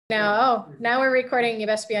Now, oh, now we're recording. You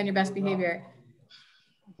best be on your best behavior.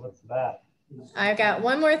 What's that? I've got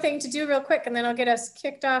one more thing to do real quick and then I'll get us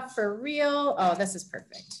kicked off for real. Oh, this is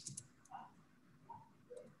perfect.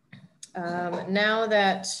 Now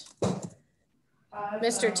that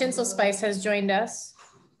Mr. Tinsel Spice has joined us,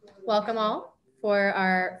 welcome all for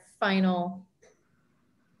our final,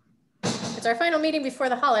 it's our final meeting before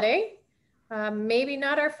the holiday. Maybe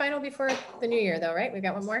not our final before the new year though, right? We've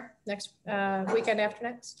got one more next weekend after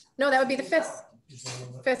next. No, that would be the 5th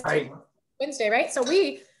Right. Wednesday, right? So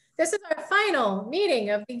this is our final meeting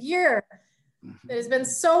of the year. It has been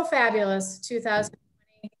so fabulous,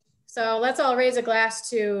 2020. So let's all raise a glass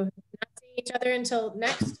to not seeing each other until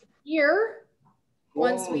next year.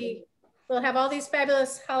 Once we'll have all these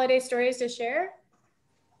fabulous holiday stories to share.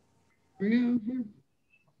 Mm-hmm.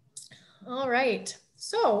 All right,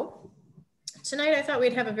 so tonight I thought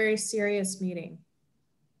we'd have a very serious meeting,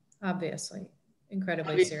 obviously,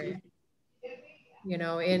 incredibly serious. You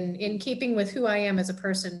know, in keeping with who I am as a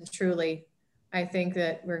person, truly, I think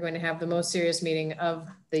that we're going to have the most serious meeting of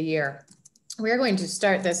the year. We're going to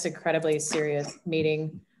start this incredibly serious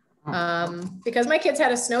meeting because my kids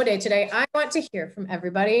had a snow day today. I want to hear from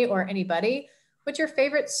everybody or anybody what your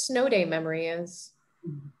favorite snow day memory is.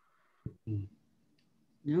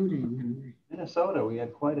 Snow day memory. Minnesota, we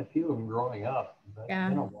had quite a few of them growing up. Yeah.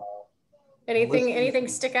 Been a while. Anything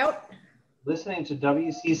stick out? Listening to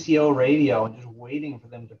WCCO radio and just waiting for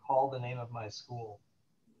them to call the name of my school.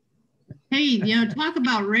 Hey, you know, talk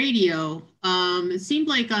about radio. It seemed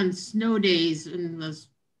like on snow days, and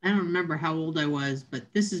I don't remember how old I was,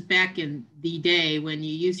 but this is back in the day when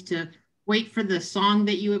you used to wait for the song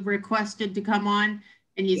that you have requested to come on,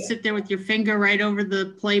 and you sit there with your finger right over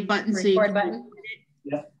the play button. Record button.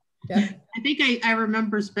 Yeah. I think I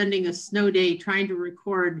remember spending a snow day trying to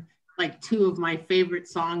record like 2 of my favorite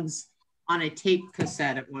songs on a tape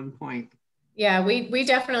cassette at one point. Yeah, we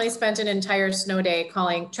definitely spent an entire snow day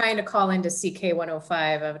trying to call into CK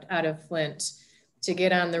 105 out of Flint to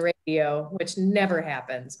get on the radio, which never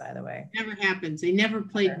happens, by the way. Never happens. They never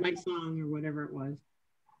played my song or whatever it was.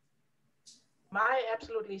 My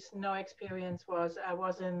absolutely snow experience was I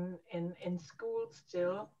was in school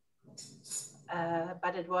still,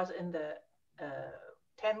 but it was in the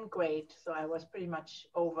 10th grade, so I was pretty much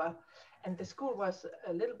over. And the school was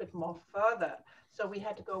a little bit more further. So we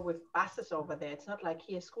had to go with buses over there. It's not like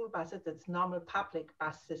here, school buses, it's normal public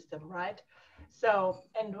bus system, right? So,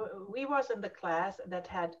 and we was in the class that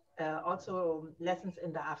had also lessons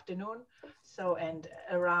in the afternoon. So, and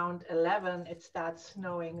around 11, it starts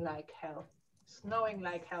snowing like hell.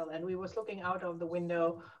 And we was looking out of the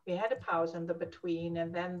window. We had a pause in the between,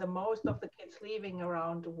 and then the most of the kids leaving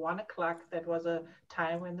around 1 o'clock. That was a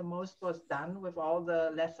time when the most was done with all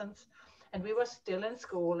the lessons. And we were still in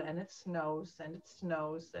school, and it snows and it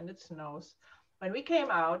snows and it snows. When we came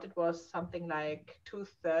out, it was something like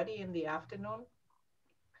 2:30 in the afternoon.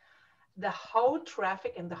 The whole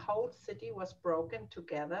traffic in the whole city was broken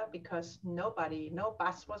together because no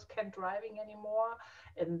bus was driving anymore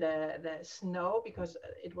in the snow because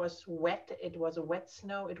it was wet. It was a wet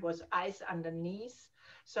snow. It was ice underneath.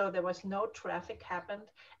 So there was no traffic happened.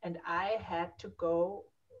 And I had to go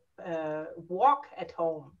walk at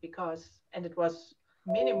home and it was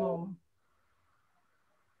minimum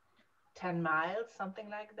 10 miles, something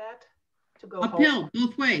like that, to go uphill home.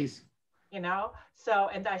 both ways. You know, so,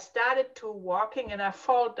 and I started to walking and I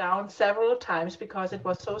fall down several times because it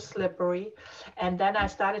was so slippery. And then I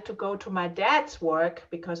started to go to my dad's work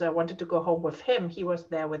because I wanted to go home with him. He was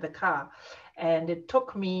there with the car. And it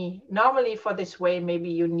took me, normally for this way, maybe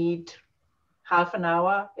you need half an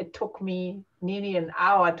hour. It took me nearly an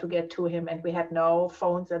hour to get to him. And we had no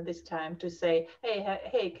phones at this time to say,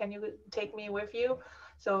 hey, can you take me with you?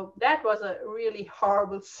 So that was a really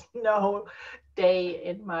horrible snow day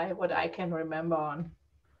in what I can remember on.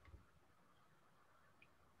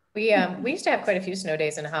 We used to have quite a few snow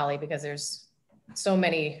days in Holly because there's so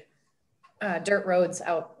many dirt roads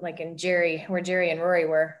out, like in where Jerry and Rory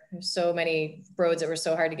were. There's so many roads that were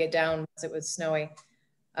so hard to get down because it was snowy.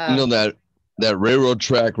 You know that railroad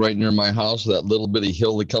track right near my house, that little bitty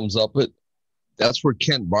hill that comes up it? That's where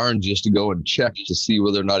Kent Barnes used to go and check to see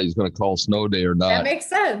whether or not he's going to call snow day or not. That makes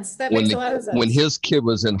sense. That makes a lot of sense. When his kid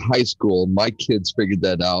was in high school, my kids figured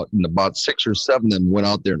that out, and about 6 or 7 of them went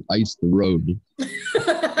out there and iced the road.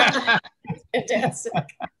 Fantastic.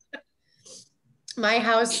 My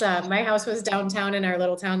house was downtown in our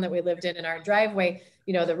little town that we lived in, and our driveway,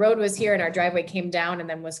 you know, the road was here and our driveway came down and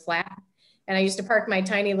then was flat. And I used to park my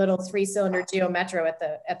tiny little 3-cylinder Geo Metro at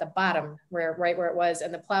the bottom, right where it was.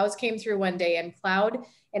 And the plows came through one day and plowed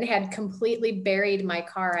and had completely buried my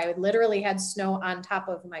car. I literally had snow on top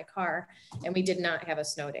of my car, and we did not have a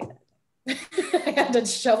snow day that day. I had to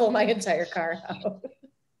shovel my entire car out.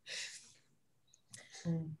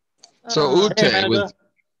 So Ute, with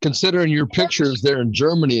considering your pictures there in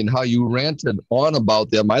Germany and how you ranted on about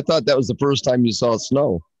them, I thought that was the first time you saw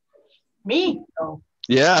snow. Me? Oh.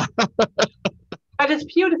 Yeah. But it's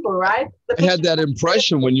beautiful, right? I had that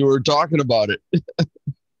impression when you were talking about it.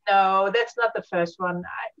 No, that's not the first one.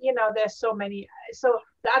 There's so many. So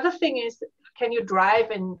the other thing is, can you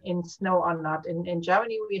drive in snow or not? In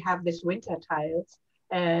Germany, we have this winter tires,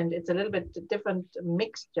 and it's a little bit different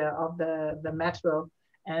mixture of the metal.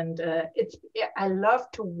 And I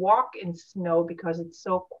love to walk in snow because it's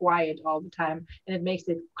so quiet all the time, and it makes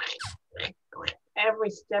it every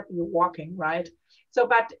step you're walking, right? So,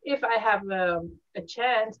 but if I have a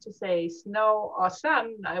chance to say snow or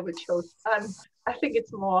sun, I would choose sun. I think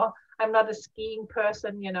it's more, I'm not a skiing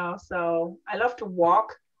person, so I love to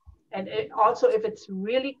walk. And also if it's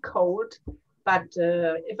really cold, but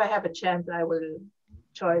if I have a chance, my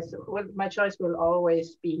choice will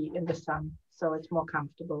always be in the sun. So it's more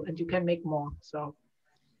comfortable and you can make more, so.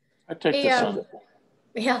 I take the sun.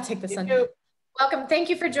 Yeah, I'll take the sun. Welcome, thank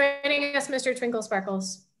you for joining us, Mr. Twinkle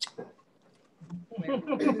Sparkles.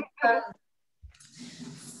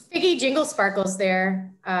 Figgy Jingle Sparkles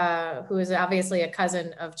there, who is obviously a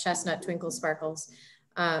cousin of Chestnut Twinkle Sparkles,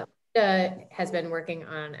 has been working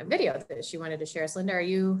on a video that she wanted to share. So Linda, are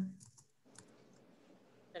you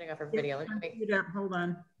setting up her video? Hold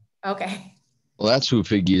on. Okay. Well, that's who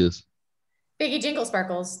Figgy is. Figgy Jingle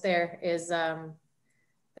Sparkles there is,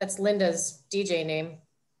 that's Linda's DJ name.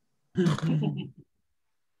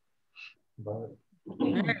 All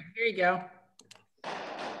right, here you go.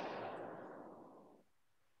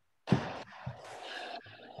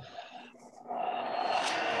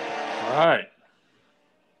 All right.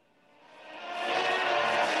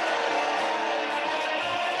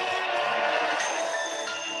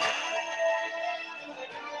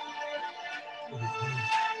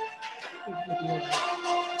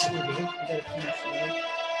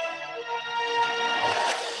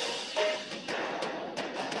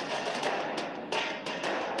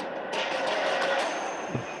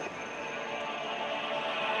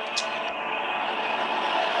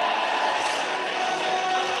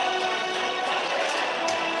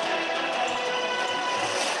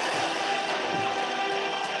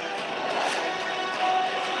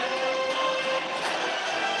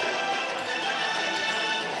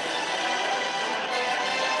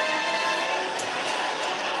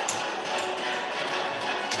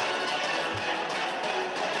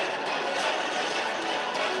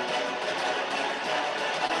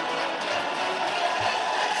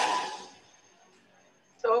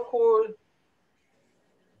 So cool.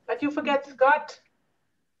 But you forget Scott.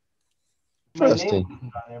 My name Interesting.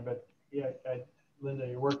 isn't on there, but yeah, Linda,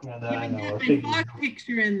 you're working on that. I Even know. got my dog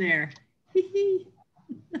picture in there.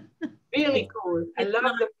 Really cool. I love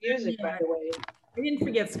the music, by the way. I didn't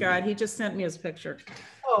forget Scott. He just sent me his picture.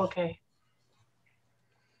 Oh, okay.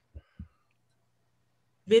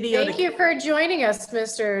 Video. Thank you for joining us,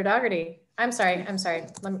 Mr. Dougherty. I'm sorry, Mr.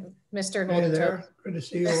 Hey Golden there, Toes. good to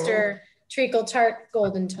see you all. Mr. Treacle Tart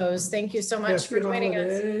Golden Toes. Thank you so much for joining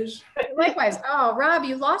us. Likewise. Oh, Rob,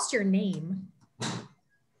 you lost your name.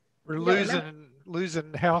 We're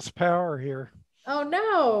losing house power here. Oh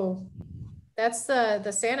no. That's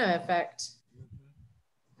the Santa effect.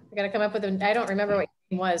 I gotta come up with I don't remember what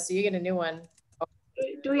your name was, so you get a new one.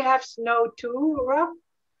 Do you have snow too, Rob?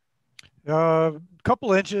 A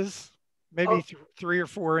couple inches, maybe 3 or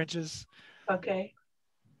 4 inches. Okay.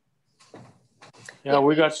 Yeah,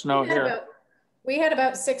 we got snow here. We had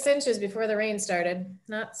about 6 inches before the rain started.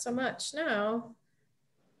 Not so much now.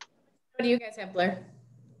 What do you guys have, Blair?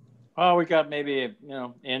 Oh, we got maybe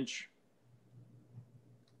inch.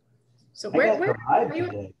 So where are you?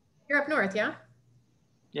 Today. You're up north, yeah?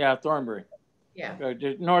 Yeah, Thornbury. Yeah.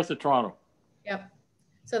 North of Toronto. Yep.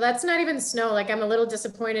 So that's not even snow. Like, I'm a little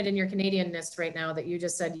disappointed in your Canadianness right now that you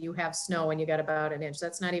just said you have snow and you got about an inch.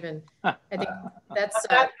 That's not even, I think that's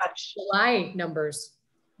July numbers.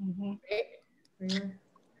 Mm-hmm. Right?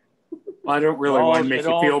 I don't really want to make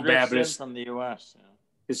you feel bad, but it's from the U.S. Yeah.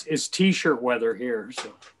 It's t-shirt weather here.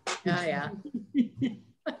 So. Yeah.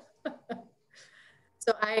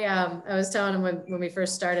 So I was telling him when we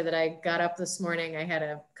first started that I got up this morning. I had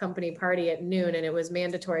a company party at noon, and it was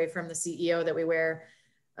mandatory from the CEO that we wear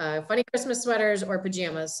funny Christmas sweaters or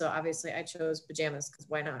pajamas. So obviously I chose pajamas because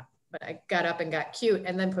why not? But I got up and got cute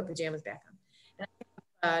and then put pajamas back on. And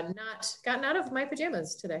not gotten out of my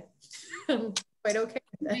pajamas today. I'm quite okay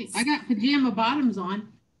with this. I got pajama bottoms on.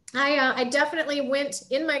 I definitely went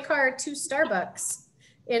in my car to Starbucks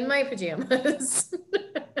in my pajamas.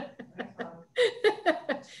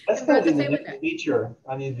 That's going to be the next feature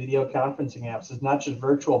on these video conferencing apps. It's not just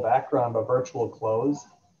virtual background, but virtual clothes.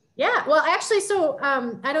 Yeah, well, actually, so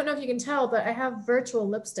I don't know if you can tell, but I have virtual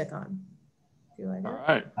lipstick on. Do you like it? All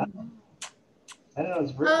right. I don't know,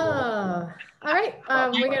 it's virtual. Oh, all right.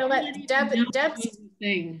 We're gonna let Deb.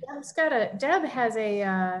 Deb has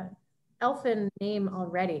a elfin name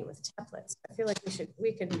already with templates. I feel like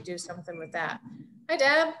we could do something with that. Hi,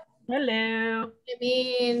 Deb. Hello. I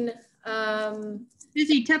mean,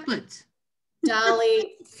 Fizzy templates.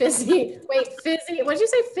 Dolly, Fizzy. Wait, Fizzy. What did you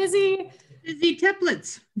say, Fizzy? Fizzy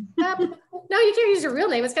templates. No, you can't use your real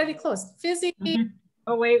name. It's got to be close. Fizzy.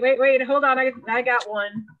 Oh, wait. Hold on. I got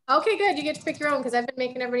one. Okay, good. You get to pick your own because I've been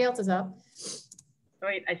making everybody else's up.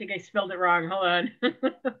 Wait, I think I spelled it wrong. Hold on.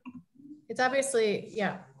 It's obviously,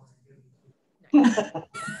 yeah.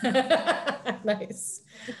 Nice.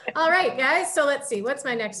 All right, guys. So let's see. What's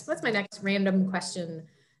my next random question?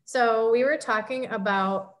 So we were talking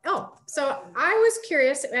about, so I was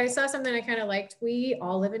curious. I saw something I kind of liked. We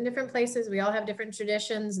all live in different places. We all have different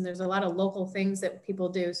traditions, and there's a lot of local things that people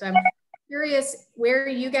do. So I'm curious where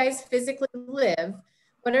you guys physically live.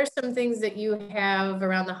 What are some things that you have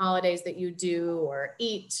around the holidays that you do or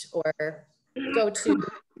eat or go to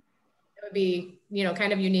that would be,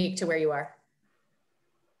 kind of unique to where you are?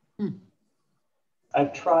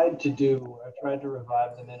 I've tried to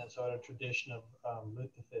revive the Minnesota tradition of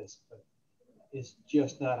lutefisk, but it's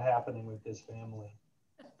just not happening with this family.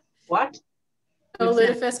 What? Oh,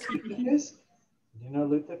 lutefisk. Lutefisk? Do you know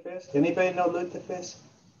lutefisk? Anybody know lutefisk?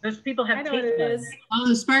 Those people have I know what it is. Oh,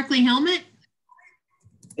 the sparkly helmet?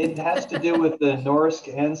 It has to do with the Norse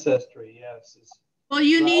ancestry, yes. Well,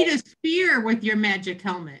 you need a spear with your magic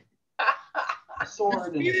helmet. A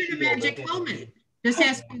sword and a You're in a shield, magic helmet. Just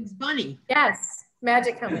ask Bugs Bunny. Yes,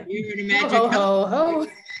 magic helmet. You're in a magic Ho, helmet. ho, ho.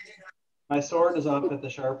 My sword is off at the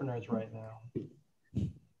sharpeners right now.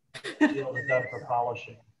 The shield is up for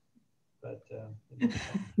polishing. But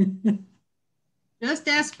just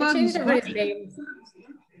ask I Bugs changed everybody's Bunny. names.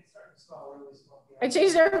 I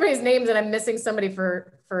changed everybody's names and I'm missing somebody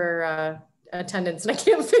for attendance and I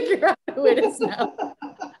can't figure out who it is now.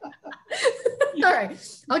 All right,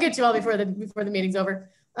 I'll get you all before the meeting's over.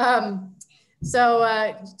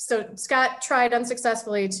 So Scott tried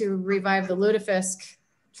unsuccessfully to revive the lutefisk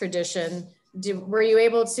tradition. Were you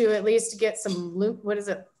able to at least get some what is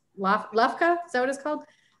it? Lefka? Is that what it's called?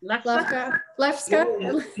 Lefka?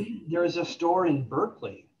 There's a store in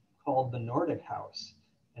Berkeley called the Nordic House,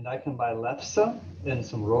 and I can buy lefse and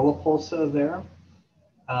some rollapulsa there.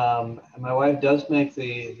 My wife does make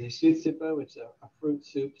the sutsipa, which is a fruit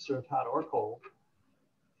soup served hot or cold.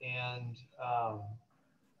 And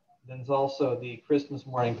then there's also the Christmas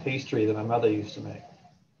morning pastry that my mother used to make.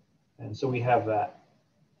 And so we have that.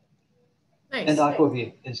 Nice. And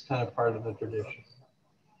aquavit is kind of part of the tradition.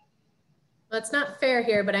 Well, it's not fair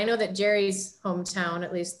here, but I know that Jerry's hometown,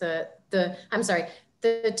 at least the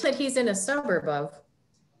he's in a suburb of,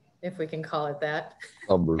 if we can call it that.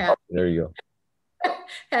 Suburb. There you go.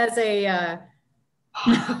 Has a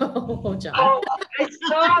oh, John. Oh, I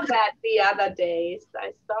saw that the other days.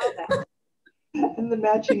 I saw that. And the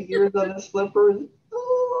matching ears on the slippers.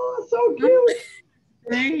 Oh, so cute.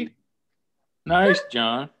 Great. Nice,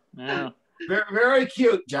 John. Yeah. Very, very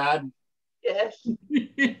cute, John. Yes.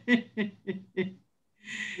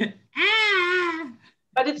 Ah!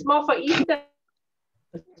 But it's more for Easter.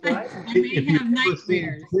 Right? I may have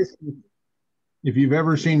nightmares. If you've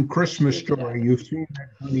ever seen Christmas Story, you've seen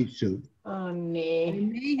that bunny suit. Oh, I no.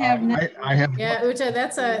 may have nightmares. I have. Yeah, Uta,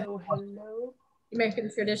 that's a Hello. American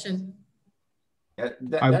tradition.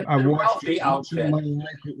 I've watched it once in my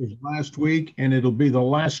life. It was last week, and it'll be the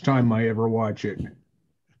last time I ever watch it.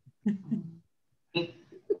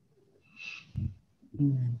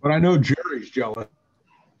 But I know Jerry's jealous.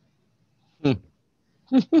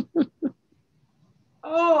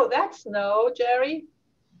 Oh, that's snow, Jerry.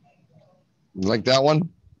 Like that one?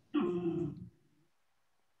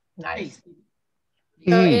 Nice.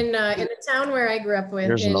 So in the town where I grew up with,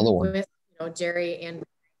 Here's another one. with Jerry and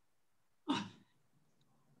oh,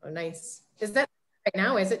 nice. Is that right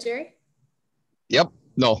now? Is it, Jerry? Yep.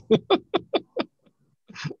 No. Do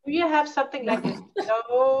you have something like the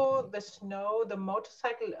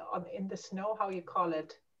motorcycle in the snow? How you call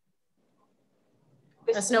it?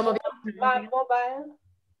 A snowmobile. Mobile.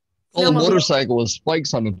 Oh, a motorcycle with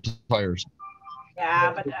spikes on the tires.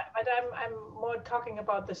 Yeah, but I'm more talking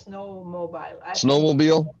about the snowmobile.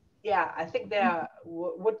 Snowmobile? Yeah, I think there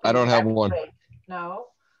would be. I don't have one. No.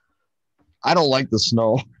 I don't like the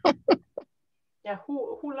snow. Yeah,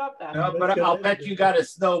 who loved that? No, but I'll bet you got a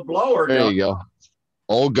snow blower. There you go.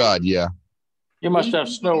 Oh God, yeah. You must have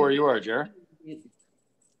snow where you are, Jared.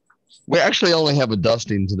 We actually only have a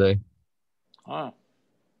dusting today. Oh.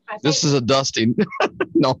 This is a dusting.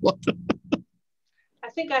 No. I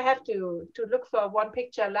think I have to look for one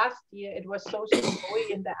picture. Last year it was so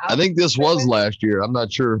snowy in the Alps. I think this was last year. I'm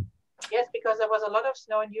not sure. Yes, because there was a lot of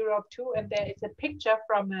snow in Europe too, and there is a picture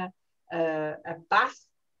from a bus.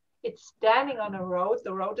 It's standing on a road.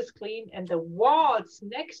 The road is clean, and the walls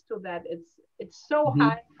next to that, it's so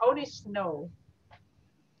high, only snow.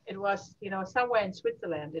 It was, somewhere in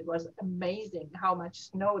Switzerland. It was amazing how much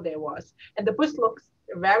snow there was, and the bus looks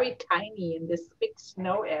very tiny in this big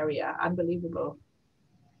snow area. Unbelievable.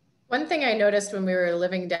 One thing I noticed when we were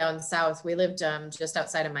living down south, we lived just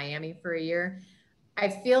outside of Miami for a year. I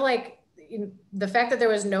feel like the fact that there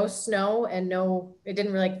was no snow and it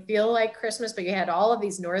didn't really feel like Christmas, but you had all of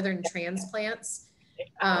these northern transplants.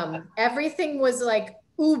 Everything was like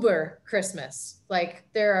uber Christmas. Like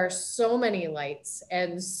there are so many lights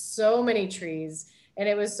and so many trees. And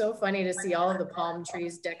it was so funny to see all of the palm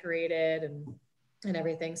trees decorated and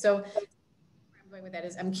everything. So where I'm going with that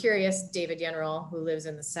is I'm curious, David Yenroll, who lives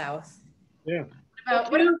in the south. Yeah.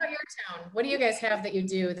 What about your town? What do you guys have that you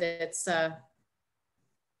do that's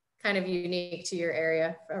kind of unique to your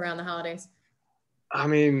area around the holidays? I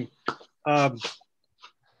mean,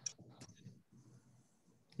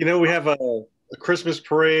 we have a Christmas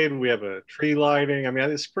parade. We have a tree lighting. I mean,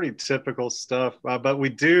 it's pretty typical stuff. But we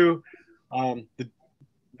do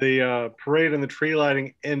the parade and the tree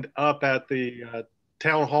lighting end up at the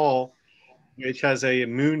town hall, which has a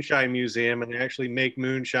moonshine museum, and they actually make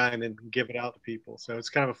moonshine and give it out to people. So it's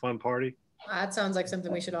kind of a fun party. That sounds like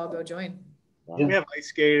something we should all go join. Yeah. We have ice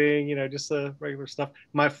skating, just the regular stuff.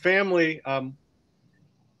 My family,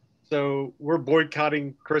 so we're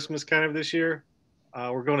boycotting Christmas kind of this year.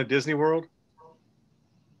 We're going to Disney World.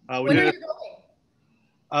 When are you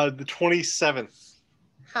going? The 27th.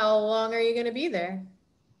 How long are you going to be there?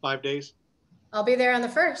 5 days. I'll be there on the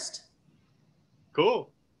 1st.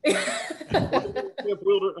 Cool. We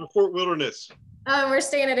have Fort Wilderness. We're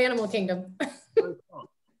staying at Animal Kingdom.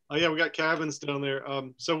 Oh yeah, we got cabins down there.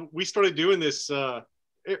 So we started doing this.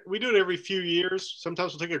 We do it every few years.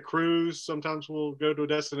 Sometimes we'll take a cruise. Sometimes we'll go to a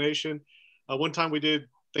destination. One time we did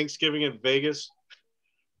Thanksgiving in Vegas.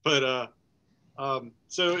 But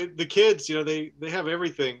so the kids, they have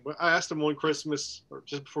everything. I asked them one Christmas or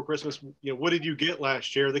just before Christmas, what did you get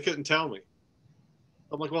last year? They couldn't tell me.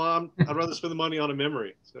 I'm like, well, I'd rather spend the money on a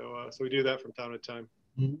memory. So we do that from time to time.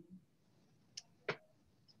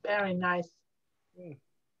 Very nice. Yeah.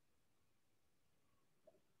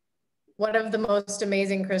 One of the most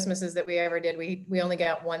amazing Christmases that we ever did, we only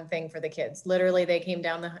got one thing for the kids. Literally, they came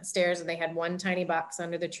down the stairs and they had one tiny box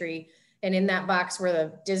under the tree. And in that box were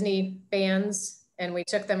the Disney bands. And we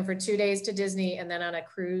took them for 2 days to Disney and then on a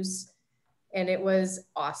cruise. And it was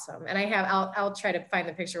awesome. And I'll try to find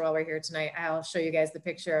the picture while we're here tonight. I'll show you guys the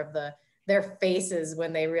picture of their faces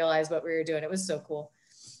when they realized what we were doing. It was so cool.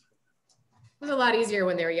 It was a lot easier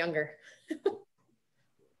when they were younger.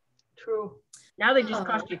 True. Now they just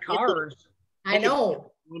cost you cars. I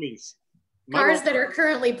know. Cars that are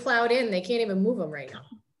currently plowed in, they can't even move them right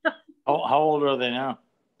now. How old are they now?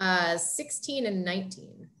 16 and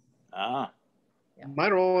 19. Ah. Yeah.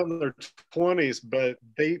 Mine are all in their 20s, but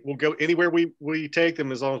they will go anywhere we take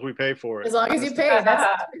them as long as we pay for it. As long as you pay.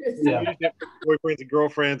 That's yeah. Boyfriends and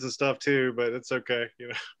girlfriends and stuff too, but it's okay.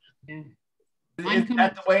 Yeah. Isn't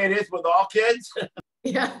that the way it is with all kids?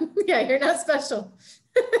 Yeah, you're not special.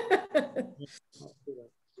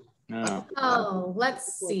 No. Oh,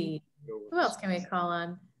 let's see. Who else can we call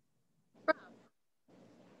on? Rob,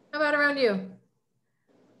 how about around you?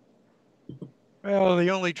 Well, the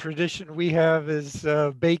only tradition we have is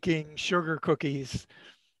baking sugar cookies.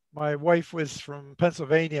 My wife was from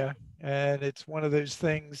Pennsylvania, and it's one of those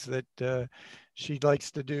things that she likes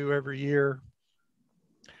to do every year.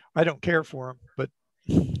 I don't care for them, but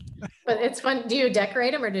it's fun. Do you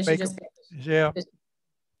decorate them, or does she just? Yeah.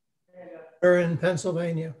 We're in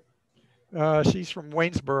Pennsylvania. She's from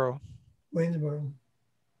Waynesboro. Waynesboro.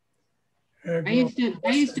 I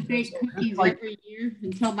used to bake cookies every year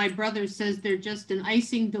until my brother says they're just an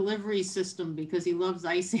icing delivery system because he loves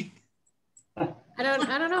icing. I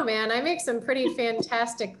don't know, man. I make some pretty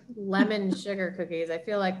fantastic lemon sugar cookies. I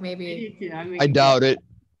feel like maybe I doubt it.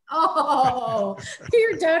 Oh,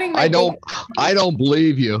 you're doubting my I don't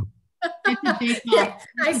believe you. Yeah,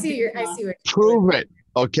 I see what Prove it,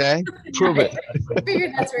 okay? Prove it. I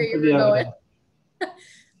figured that's where you were going.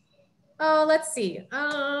 Oh, let's see.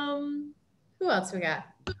 Who else we got?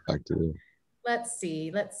 Back to you. Let's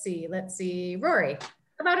see. Rory,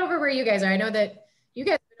 how about over where you guys are? I know that you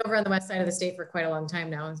guys have been over on the west side of the state for quite a long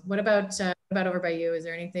time now. What about over by you? Is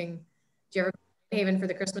there anything, do you ever go to Haven for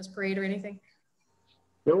the Christmas parade or anything?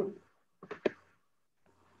 Nope.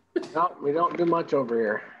 No, we don't do much over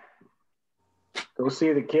here. Go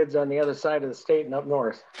see the kids on the other side of the state and up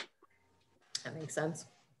north. That makes sense.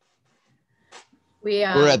 We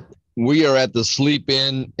are at the sleep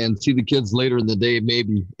in and see the kids later in the day,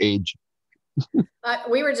 maybe age.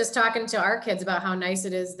 We were just talking to our kids about how nice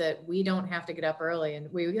it is that we don't have to get up early,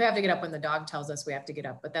 and we have to get up when the dog tells us we have to get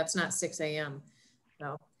up, but that's not 6 a.m.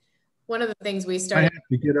 So one of the things we started.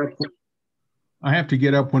 I have to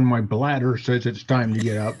get up when my bladder says it's time to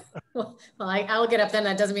get up. Well, I'll get up then.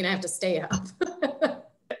 That doesn't mean I have to stay up.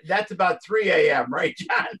 That's about 3 a.m., right,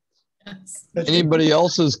 John? Yes. Anybody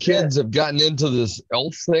else's kids have gotten into this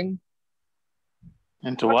elf thing?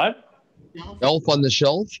 Into what? Elf on the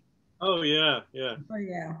Shelf? Oh, yeah, yeah. Oh,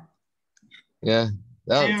 yeah. Yeah.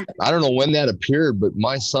 I don't know when that appeared, but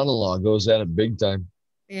my son-in-law goes at it big time.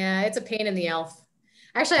 Yeah, it's a pain in the elf.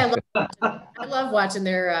 Actually, I love watching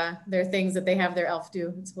their things that they have their elf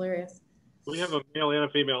do. It's hilarious. We have a male and a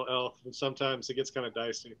female elf, and sometimes it gets kind of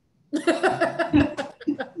dicey.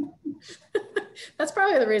 That's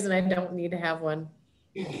probably the reason I don't need to have one.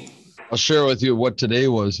 I'll share with you what today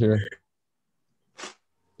was here.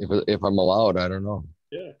 If I'm allowed, I don't know.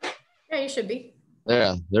 Yeah. Yeah, you should be.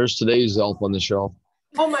 Yeah, there's today's Elf on the Shelf.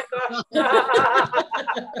 Oh my gosh.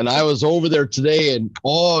 And I was over there today, and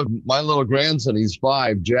oh, my little grandson, he's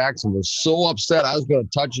 5, Jackson, was so upset I was going to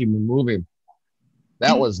touch him and move him.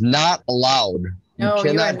 That was not allowed. No, you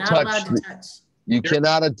are not allowed to touch. You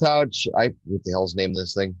cannot touch. What the hell's the name of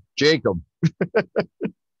this thing? Jacob.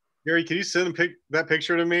 Gary, can you send that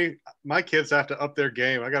picture to me? My kids have to up their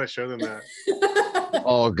game. I got to show them that.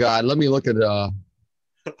 Oh God, let me look at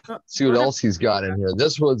see what else he's got in here.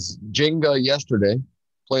 This was Jenga yesterday,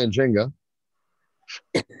 playing Jenga.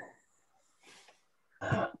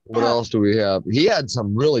 What else do we have? He had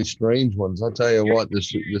some really strange ones. I'll tell you what,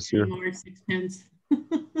 this year. More sixpence.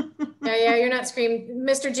 Yeah, you're not screaming,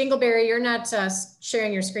 Mr. Jingleberry. You're not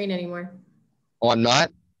sharing your screen anymore. Oh, I'm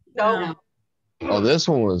not. No. Oh, this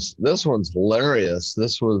one's hilarious.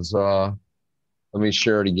 This was let me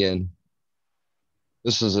share it again.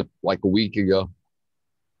 This is like a week ago.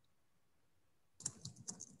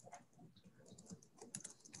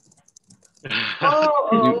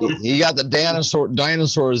 He got the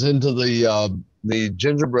dinosaurs into the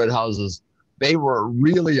gingerbread houses. They were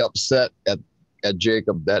really upset at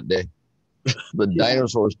Jacob that day. The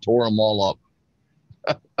dinosaurs tore them all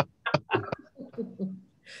up.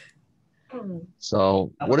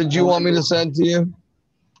 So, what did you want me to send to you,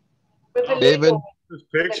 David? Those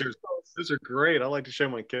pictures. Those are great. I like to show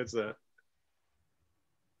my kids that.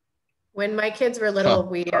 When my kids were little,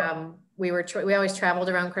 we always traveled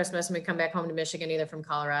around Christmas, and we'd come back home to Michigan, either from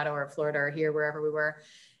Colorado or Florida or here, wherever we were.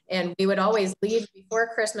 And we would always leave before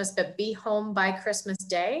Christmas, but be home by Christmas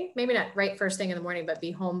Day. Maybe not right first thing in the morning, but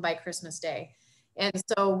be home by Christmas Day. And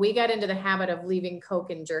so we got into the habit of leaving Coke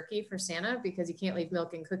and jerky for Santa, because you can't leave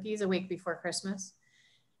milk and cookies a week before Christmas.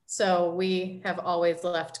 So we have always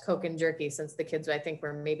left Coke and jerky since the kids, I think,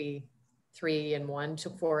 were maybe 3 and 1 to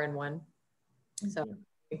 4 and 1. So,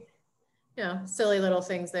 silly little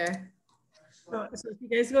things there. So if you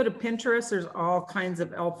guys go to Pinterest, there's all kinds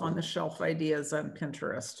of Elf on the Shelf ideas on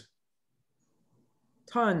Pinterest.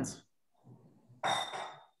 Tons.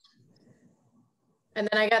 And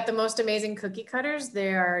then I got the most amazing cookie cutters.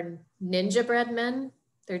 They are ninja bread men.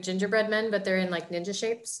 They're gingerbread men, but they're in like ninja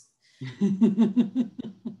shapes. So,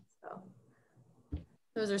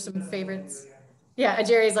 those are some favorites. Yeah,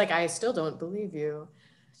 Jerry's like, I still don't believe you.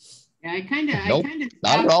 Yeah, I kind of. Nope,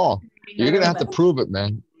 not at all. You're gonna have to prove it,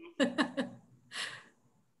 man.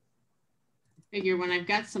 Figure when I've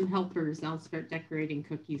got some helpers, I'll start decorating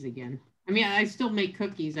cookies again. I mean, I still make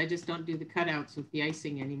cookies. I just don't do the cutouts with the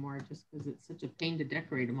icing anymore, just because it's such a pain to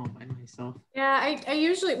decorate them all by myself. Yeah,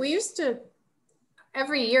 we used to,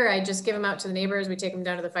 every year I just give them out to the neighbors. We take them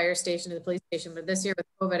down to the fire station, to the police station. But this year with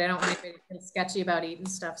COVID, I don't want anybody to get sketchy about eating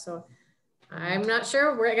stuff. So I'm not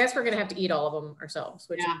sure. I guess we're going to have to eat all of them ourselves.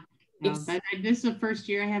 Which but this is the first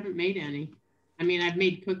year I haven't made any. I mean, I've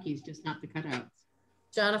made cookies, just not the cutouts.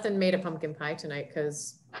 Jonathan made a pumpkin pie tonight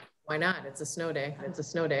because why not? It's a snow day. It's a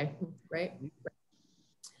snow day, right?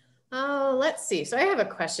 Oh, let's see. So I have a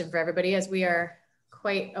question for everybody, as we are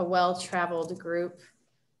quite a well-traveled group.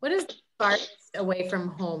 What is the farthest away from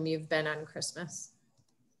home you've been on Christmas?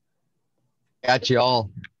 Got you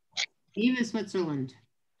all. Even Switzerland.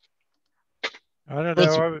 I don't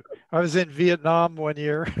know. I was in Vietnam one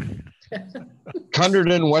year.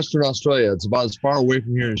 Condorcet, Western Australia. It's about as far away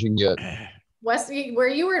from here as you can get. Where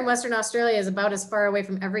you were in Western Australia is about as far away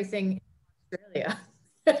from everything in Australia.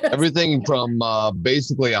 Everything from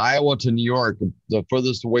basically Iowa to New York, the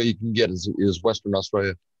furthest away you can get is Western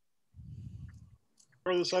Australia.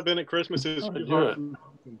 Furthest I've been at Christmas is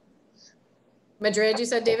Madrid, you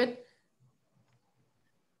said, David?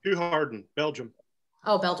 Hoegaarden, Belgium.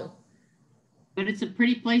 Oh, Belgium. But it's a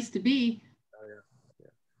pretty place to be. Oh, yeah.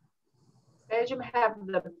 Belgium have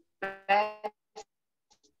the best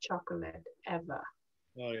chocolate ever.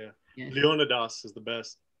 Oh, yeah. Yes. Leonidas is the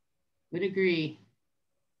best. Would agree.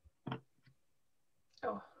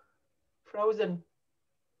 Oh, frozen.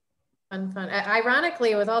 Fun.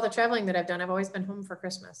 Ironically, with all the traveling that I've done, I've always been home for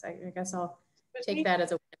Christmas. I guess I'll take that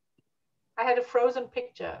as a win. I had a frozen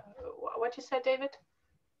picture. What you said, David?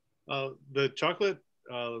 The chocolate,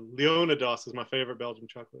 Leonidas is my favorite Belgian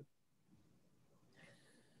chocolate.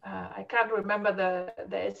 I can't remember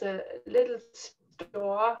there is a little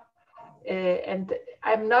store and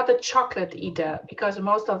I'm not a chocolate eater because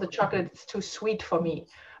most of the chocolate is too sweet for me.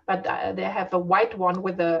 But they have a white one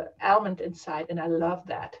with the almond inside and I love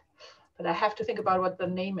that. But I have to think about what the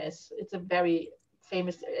name is. It's a very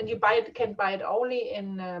famous, and you can buy it only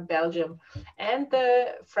in Belgium. And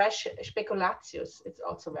the fresh speculatius, it's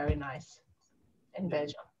also very nice in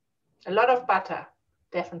Belgium. A lot of butter,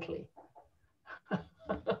 definitely.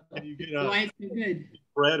 And you get good.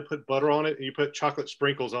 bread, put butter on it, and you put chocolate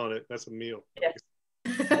sprinkles on it. That's a meal. Yes.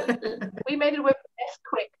 We made it with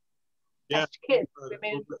Nesquik. Yeah. As kids, we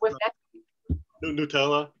made it with Nesquik.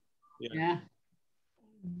 Nutella. Yeah.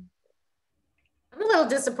 I'm a little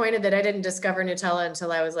disappointed that I didn't discover Nutella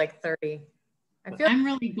until I was like 30. I'm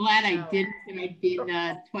really glad I didn't. I've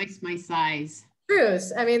been twice my size. True.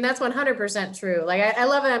 I mean, that's 100% true. Like, I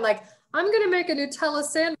love it. I'm like, I'm going to make a Nutella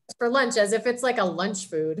sandwich for lunch as if it's like a lunch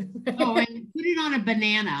food. Oh, and put it on a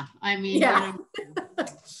banana. I mean, yeah.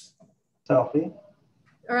 Selfie.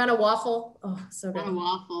 Or on a waffle. Oh, so good. On a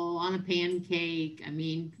waffle, on a pancake. I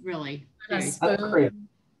mean, really. On a spoon.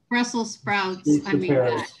 Brussels sprouts. I mean,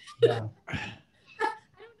 yeah.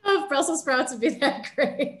 I don't know if Brussels sprouts would be that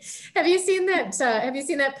great. Have you seen that? Have you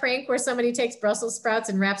seen that prank where somebody takes Brussels sprouts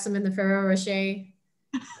and wraps them in the Ferrero Rocher? They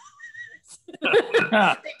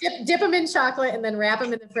dip them in chocolate and then wrap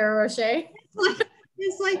them in the Ferrero Rocher.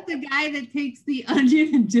 It's like the guy that takes the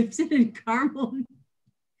onion and dips it in caramel.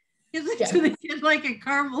 Gives it to the kid like a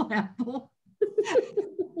caramel apple.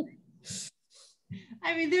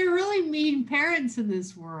 I mean, they're really mean parents in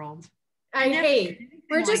this world.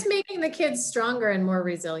 We're just making the kids stronger and more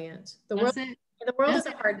resilient. The world is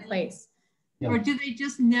a hard place. Yeah. Or do they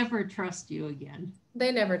just never trust you again?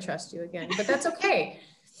 They never trust you again, but that's okay.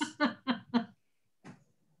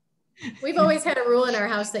 We've always had a rule in our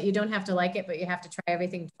house that you don't have to like it, but you have to try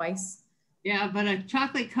everything twice. Yeah, but a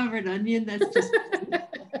chocolate covered onion, that's just...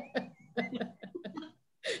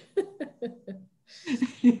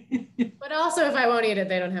 But also, if I won't eat it,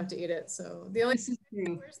 they don't have to eat it. So the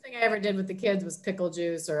worst thing I ever did with the kids was pickle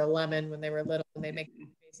juice or a lemon when they were little and they make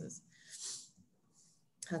faces.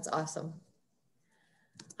 That's awesome.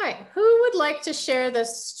 All right, who would like to share the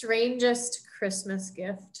strangest Christmas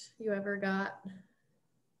gift you ever got?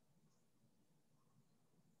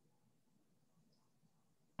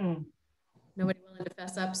 Nobody willing to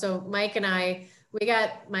fess up. So Mike and I, we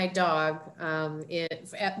got my dog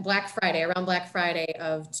at Black Friday, around Black Friday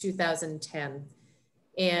of 2010.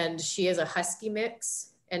 And she is a husky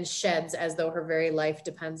mix and sheds as though her very life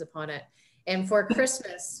depends upon it. And for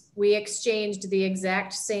Christmas, we exchanged the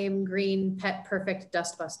exact same green Pet Perfect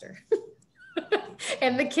Dustbuster.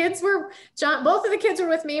 And the kids were, both of the kids were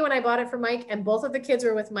with me when I bought it for Mike, and both of the kids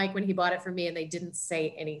were with Mike when he bought it for me, and they didn't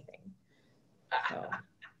say anything. So.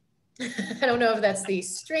 I don't know if that's the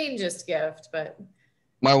strangest gift, but.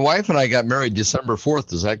 My wife and I got married December 4th.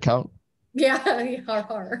 Does that count? Yeah,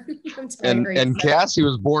 and Cassie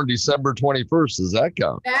was born December 21st. Does that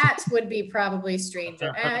count? That would be probably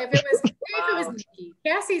stranger. If it was Nikki.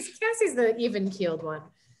 Cassie's the even-keeled one.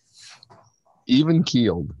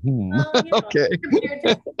 Even-keeled. Well, okay.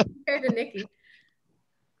 Compared to Nikki.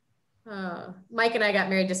 Mike and I got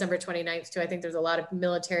married December 29th too. I think there's a lot of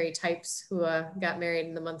military types who got married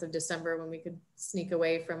in the month of December when we could sneak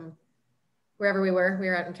away from wherever we were. We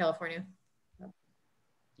were out in California.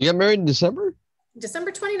 You got married in December?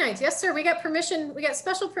 December 29th. Yes, sir. We got permission. We got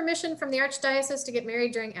special permission from the Archdiocese to get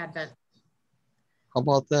married during Advent. How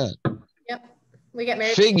about that? Yep. We got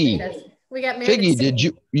married. Figgy. We got married.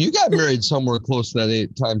 Figgy, you got married somewhere close to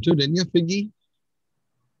that time too, didn't you, Figgy?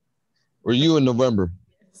 Or you in November?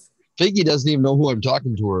 Figgy doesn't even know who I'm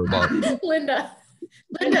talking to her about. Linda.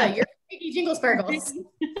 Linda, you're Piggy Jingle Sparkles.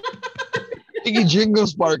 Piggy Jingle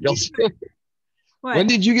Sparkles. When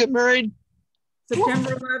did you get married?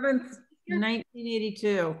 September 11th,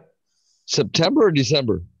 1982. September or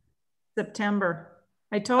December? September.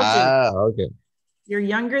 I told you. Ah, okay. You're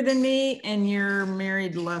younger than me and you're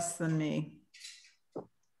married less than me.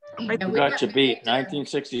 We got you beat.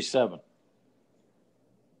 1967.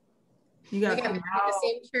 You got we got married at the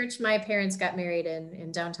same church my parents got married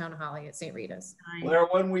in downtown Holly at St. Rita's. Blair,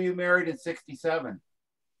 when were you married in 67?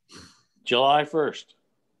 July 1st.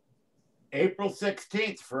 April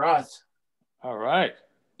 16th for us. All right.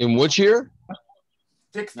 In which year?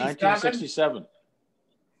 1967.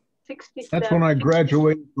 67. That's when I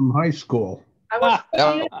graduated from high school.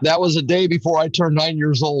 That was a day before I turned 9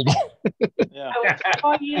 years old. Yeah. I was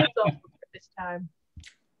 4 years old this time.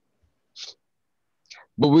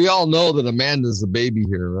 But we all know that Amanda's the baby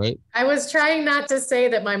here, right? I was trying not to say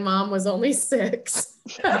that my mom was only 6.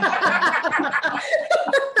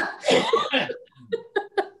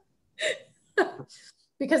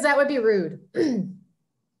 Because that would be rude.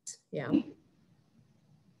 Yeah.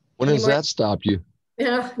 When does that stop you?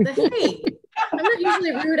 Yeah. Hey, I'm not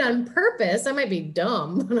usually rude on purpose. I might be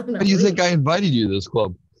dumb. How do you think I invited you to this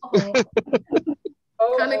club?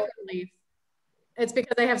 Comic relief. It's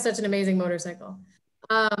because I have such an amazing motorcycle.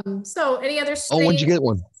 So any other Oh, when'd you get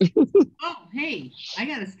one? Oh, hey, I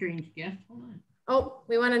got a strange gift. Hold on. Oh,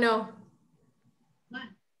 we want to know. What?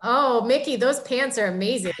 Oh, Mickey, those pants are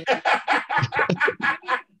amazing.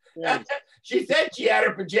 She said she had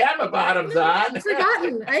her pajama bottoms on.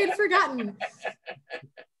 I had forgotten.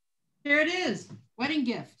 Here it is. Wedding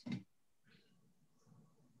gift.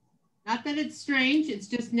 Not that it's strange. It's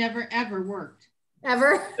just never, ever worked.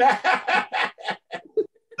 Ever?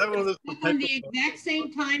 From the exact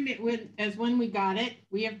same time it went as when we got it.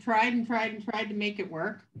 We have tried and tried and tried to make it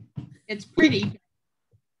work. It's pretty.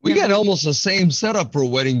 We got almost the same setup for a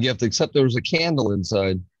wedding gift, except there was a candle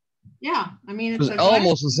inside. Yeah, I mean, It was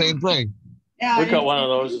almost the same thing. Yeah, we got one of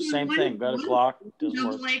those, the same thing. Got a clock.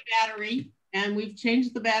 AA battery, and we've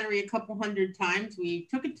changed the battery a couple hundred times. We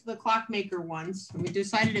took it to the clockmaker once, and we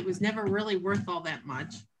decided it was never really worth all that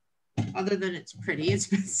much, other than it's pretty. It's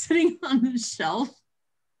been sitting on the shelf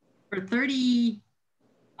for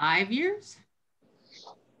 35 years.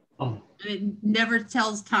 And it never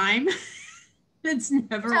tells time. It's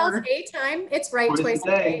never tells a time. It's right twice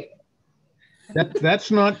a day.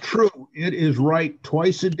 That's not true. It is right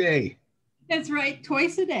twice a day. That's right,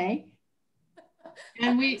 twice a day.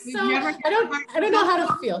 And we've never. I don't know how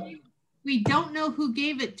to feel. We don't know who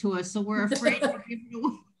gave it to us, so we're afraid to give it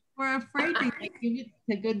away. We're afraid to give it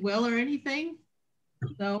to Goodwill or anything.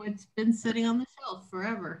 So it's been sitting on the shelf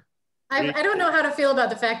forever. I don't know how to feel about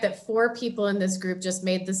the fact that 4 people in this group just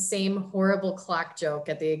made the same horrible clock joke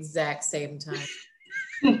at the exact same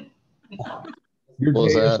time. Your day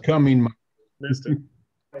is coming, Mister.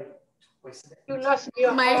 You lost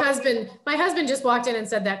your my husband just walked in and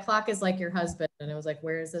said that clock is like your husband, and I was like,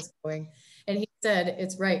 where is this going? And he said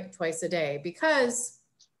it's right twice a day, because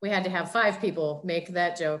we had to have 5 people make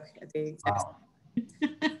that joke at the exact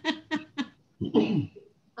time.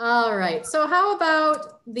 All right, so how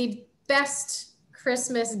about the best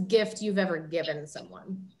Christmas gift you've ever given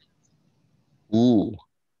someone? Ooh,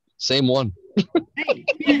 same one. Hey,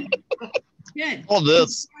 good. All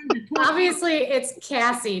this. Obviously, it's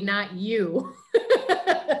Cassie, not you.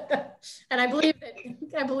 And I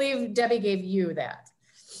believe Debbie gave you that.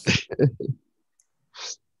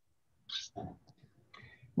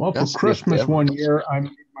 Well, for Christmas one year, I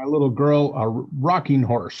made my little girl a rocking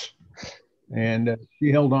horse. And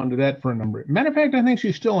she held on to that for a number. Matter of fact, I think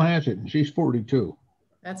she still has it. And she's 42.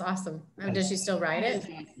 That's awesome. Does she still ride it?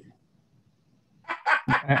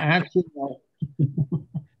 Actually, no.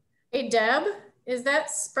 Hey, Deb, is that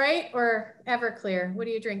Sprite or Everclear? What are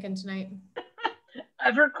you drinking tonight?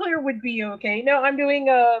 Everclear would be okay. No, I'm doing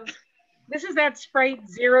this is that Sprite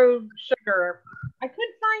Zero Sugar. I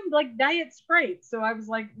couldn't find like Diet Sprite, so I was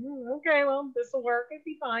like, okay, well, this will work. It'd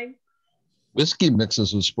be fine. Whiskey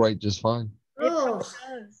mixes with Sprite just fine. It probably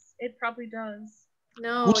does. It probably does.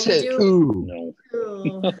 No, Who said you do. ooh? No.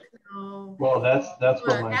 Ooh, no. Well, that's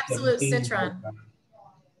what my Absolute Citron.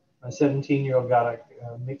 My 17-year-old got a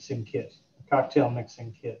mixing kit, a cocktail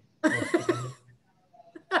mixing kit.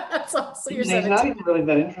 That's awesome. You're He's not 17. even really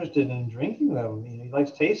that interested in drinking them. He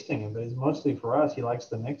likes tasting them, but it's mostly for us. He likes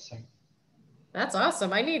the mixing. That's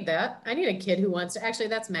awesome. I need that. I need a kid who wants to. Actually,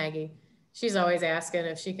 that's Maggie. She's always asking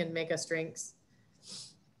if she can make us drinks.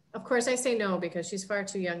 Of course, I say no because she's far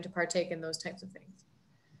too young to partake in those types of things.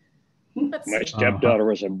 My stepdaughter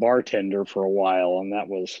was a bartender for a while, and that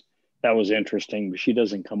was interesting, but she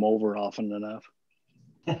doesn't come over often enough.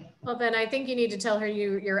 Well, then I think you need to tell her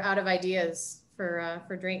you're out of ideas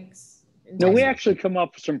for drinks. No, we actually come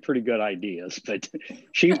up with some pretty good ideas, but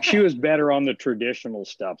she was better on the traditional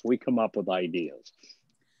stuff. We come up with ideas.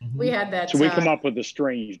 We had that. So we come up with the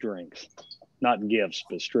strange drinks, not gifts,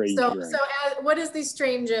 but strange drinks. So what is the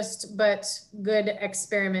strangest but good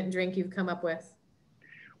experiment drink you've come up with?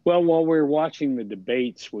 Well, while we were watching the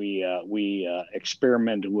debates, we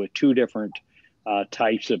experimented with two different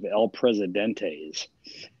types of El Presidentes,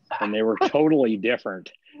 and they were totally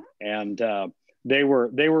different, and they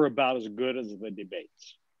were about as good as the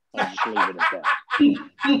debates. I'll just leave it at that.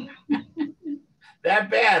 That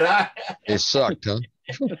bad, huh? It sucked, huh?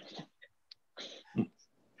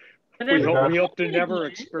 We hope to never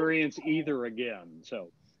experience either again. So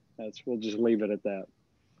we'll just leave it at that.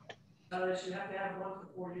 Should have to have one for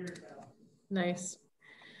 4 years now. Nice.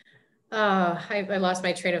 I lost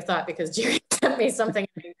my train of thought because Jerry sent me something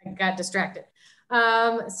and I got distracted.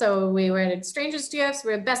 So we were at strangest gifts,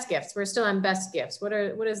 we're best gifts. We're still on best gifts. What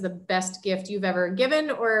is the best gift you've ever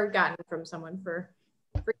given or gotten from someone for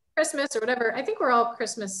Christmas or whatever? I think we're all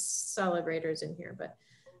Christmas celebrators in here, but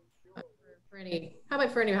how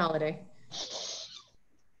about for any holiday?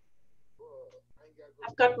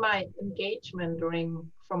 I've got my engagement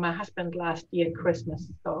ring from my husband last year,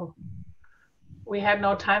 Christmas. So we had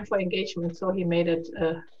no time for engagement, so he made it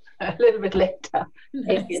a little bit later,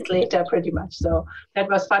 8 years later, pretty much. So that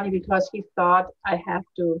was funny because he thought I have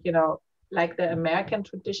to, like the American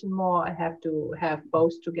tradition more, I have to have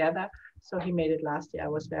both together. So he made it last year. I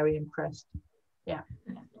was very impressed. Yeah.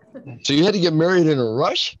 So you had to get married in a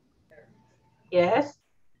rush? Yes,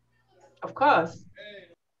 of course.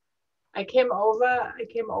 I came over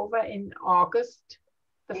in August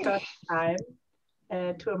the first time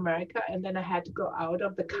to America, and then I had to go out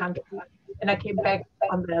of the country, and I came back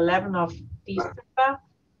on the 11th of December,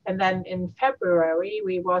 and then in February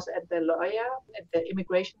we was at the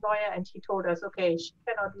immigration lawyer, and he told us, okay, she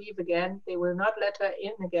cannot leave again, they will not let her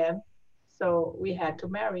in again, so we had to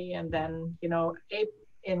marry, and then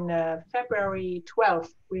in February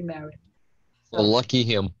 12th we married. So, well, lucky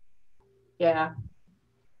him. Yeah.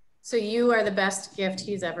 So you are the best gift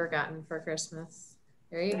he's ever gotten for Christmas.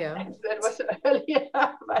 There you go. That was earlier,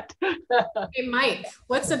 but hey, Mike,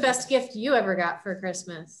 what's the best gift you ever got for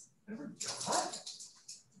Christmas?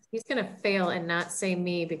 He's gonna fail and not say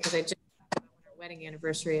me because I just don't know when our wedding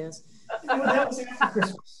anniversary is. That was after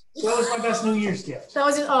Christmas. So that was my best New Year's gift. That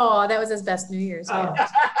was his best New Year's gift.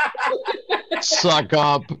 Suck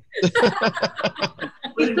up.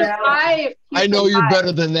 I know you're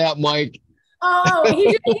better than that, Mike. Oh, he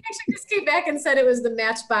actually just came back and said it was the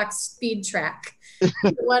Matchbox Speed Track,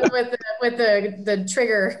 the one with the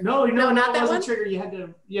trigger. No, not that one. Trigger. You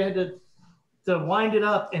had to wind it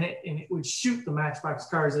up, and it would shoot the Matchbox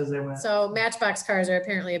cars as they went. So Matchbox cars are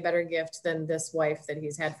apparently a better gift than this wife that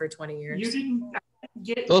he's had for 20 years. You didn't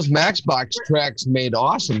get those Matchbox tracks made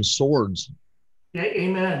awesome swords. Yeah,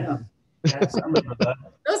 amen. Yes, I remember that.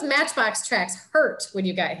 Those Matchbox tracks hurt when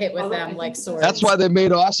you got hit with them like swords. That's why they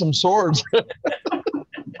made awesome swords.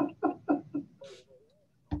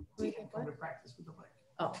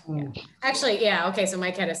 Oh, yeah. Actually, yeah. Okay, so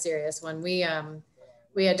Mike had a serious one. We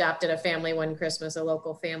adopted a family one Christmas, a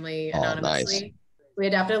local family anonymously. Nice. We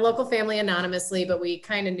adopted a local family anonymously, but we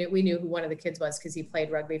knew who one of the kids was because he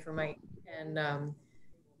played rugby for Mike, and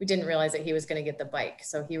we didn't realize that he was going to get the bike.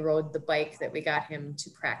 So he rode the bike that we got him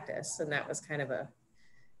to practice, and that was kind of a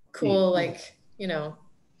cool,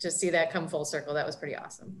 just see that come full circle. That was pretty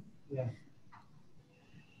awesome. Yeah.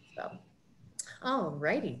 So, all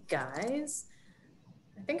righty, guys.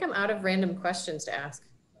 I think I'm out of random questions to ask.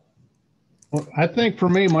 Well, I think for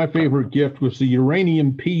me, my favorite gift was the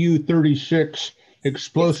uranium PU-36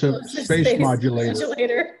 explosive space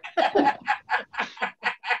modulator.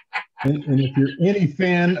 And if you're any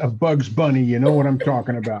fan of Bugs Bunny, you know what I'm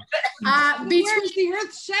talking about. Where's the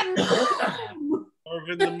Earth Center?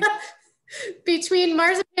 Between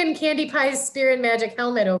Marzipan Candy Pie's Spear and Magic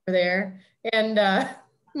helmet over there and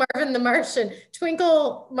Marvin the Martian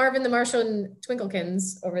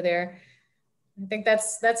Twinklekins over there, I think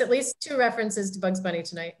that's at least 2 references to Bugs Bunny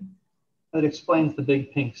tonight. That explains the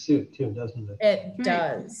big pink suit too, doesn't it? It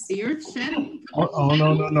does. The Earth Center. Oh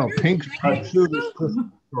no. Pink suit is Christmas.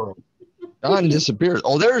 John disappeared.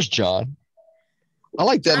 Oh, there's John. I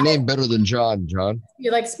like that name better than John.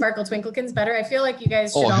 You like Sparkle Twinklekins better? I feel like you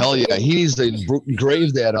guys should. Oh, hell yeah. He needs to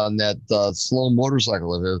engrave that on that slow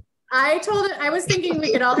motorcycle of his. I was thinking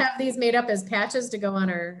we could all have these made up as patches to go on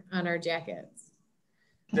our jackets.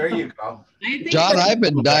 There you go. John, I've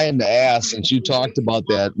been dying to ask since you talked about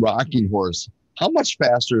that rocking horse. How much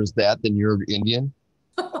faster is that than your Indian?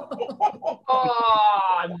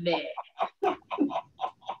 Oh, meh.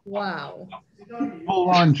 Wow. Hold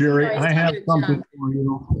on, Jerry. Sorry, I have sorry, something for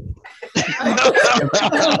you.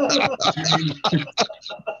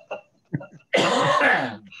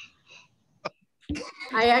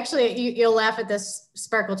 I actually, you'll laugh at this,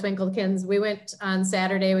 Sparkle Twinklekins. We went on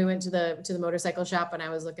Saturday. We went to the motorcycle shop, and I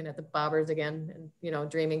was looking at the bobbers again,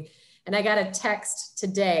 and dreaming. And I got a text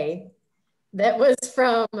today that was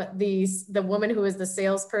from the woman who was the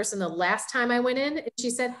salesperson the last time I went in, and she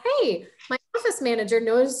said, "Hey, my office manager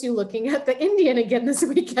noticed you looking at the Indian again this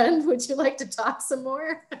weekend. Would you like to talk some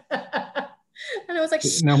more?" And I was like,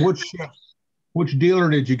 now which dealer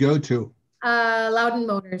did you go to? Loudon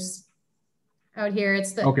Motors. Out here,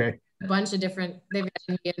 it's okay. A bunch of different. They've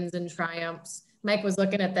got Indians and Triumphs. Mike was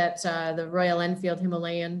looking at that the Royal Enfield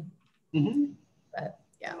Himalayan. Mm-hmm. But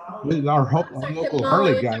yeah, Our local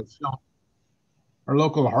Harley guys. Our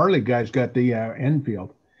local Harley guys got the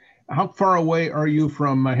Enfield. How far away are you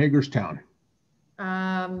from Hagerstown?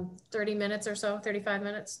 30 minutes or so, 35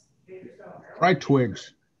 minutes. Try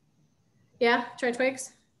Twigs. Yeah, try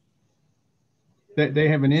Twigs. They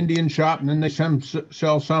have an Indian shop, and then they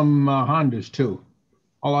sell some Hondas too.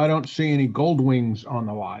 Although I don't see any Gold Wings on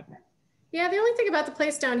the lot. Yeah, the only thing about the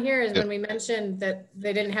place down here is when we mentioned that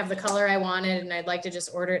they didn't have the color I wanted and I'd like to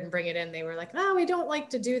just order it and bring it in, they were like, "Oh, we don't like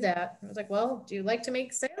to do that." I was like, "Well, do you like to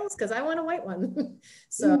make sales? Because I want a white one."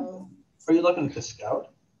 So. Are you looking at the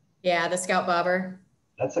Scout? Yeah, the Scout Bobber.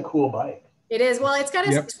 That's a cool bike. It is. Well, it's got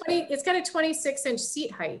a it's got a 26-inch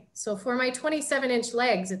seat height. So for my 27-inch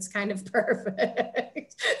legs, it's kind of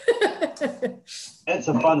perfect. It's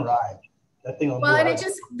a fun ride. That thing will and it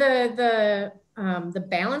just the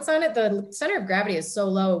balance on it, the center of gravity is so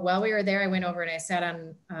low. While we were there, I went over and I sat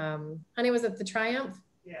on Honey, was it the Triumph?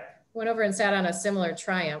 Yeah. Went over and sat on a similar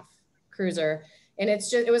Triumph cruiser. And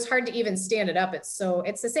it was hard to even stand it up. It's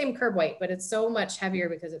the same curb weight, but it's so much heavier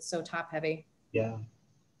because it's so top heavy. Yeah.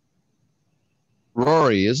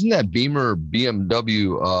 Rory, isn't that Beamer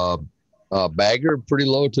BMW bagger pretty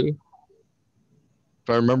low too? If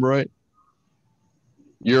I remember right.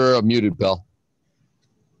 You're muted, pal.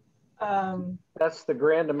 That's the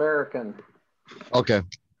Grand American. Okay.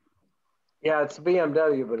 Yeah, it's a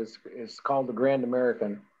BMW, but it's called the Grand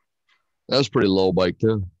American. That's a pretty low bike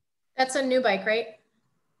too. That's a new bike, right?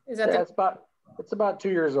 Is that it's about 2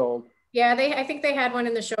 years old. Yeah, I think they had one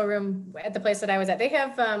in the showroom at the place that I was at. They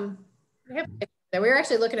have we were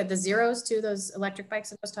actually looking at the Zeros too, those electric bikes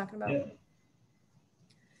that I was talking about. Yeah.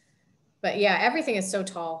 But yeah, everything is so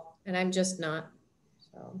tall and I'm just not.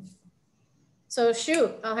 So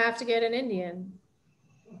shoot, I'll have to get an Indian.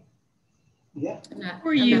 Yeah.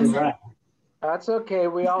 For you. That's okay.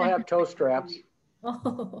 We all have toe straps.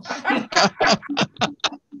 Oh.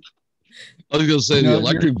 I was going to say the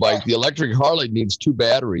electric bike, the electric Harley needs 2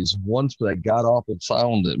 batteries. One's for that god awful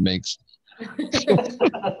sound it makes.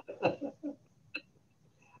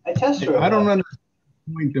 I don't understand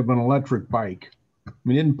the point of an electric bike. I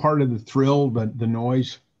mean, isn't part of the thrill the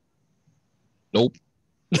noise? Nope.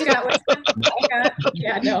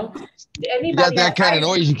 Yeah, no. You got that kind of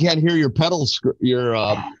noise, you can't hear your pedals,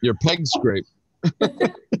 your peg scrape.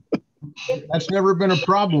 That's never been a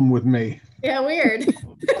problem with me. Yeah, weird.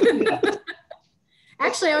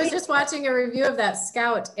 Actually, I was just watching a review of that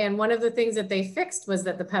Scout, and one of the things that they fixed was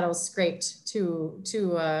that the pedals scraped too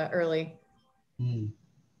early.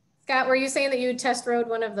 Scott, were you saying that you test rode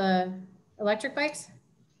one of the electric bikes?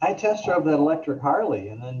 I test drove that electric Harley,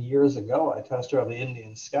 and then years ago, I test drove the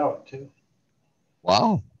Indian Scout too.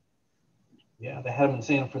 Wow. Yeah, they had them in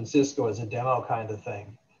San Francisco as a demo kind of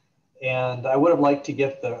thing. And I would have liked to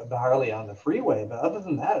get the Harley on the freeway, but other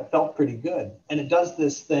than that, it felt pretty good. And it does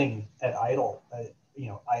this thing at idle,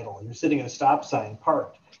 idle. You're sitting at a stop sign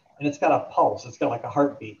parked, and it's got a pulse. It's got like a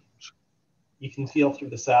heartbeat. You can feel through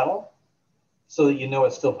the saddle so that you know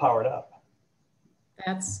it's still powered up.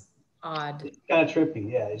 That's odd. It's kind of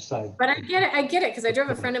trippy, yeah. But I get it because I drove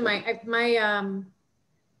a friend of mine.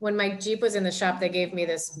 When my Jeep was in the shop, they gave me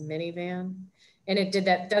this minivan, and it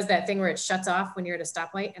does that thing where it shuts off when you're at a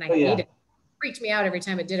stoplight, and I hate it. It freaked me out every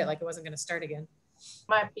time it did it, like it wasn't going to start again.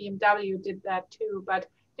 My BMW did that too, but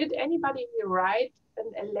did anybody ride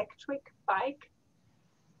an electric bike?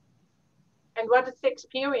 And what is the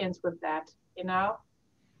experience with that,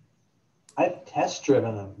 I've test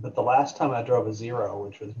driven them, but the last time I drove a Zero,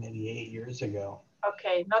 which was maybe 8 years ago.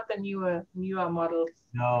 Okay, not the newer models.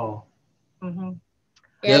 No. Mm-hmm.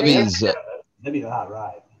 Debbie's a hot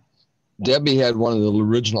ride. Debbie had one of the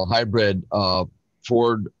original hybrid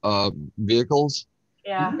Ford vehicles.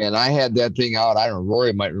 Yeah. And I had that thing out. I don't know,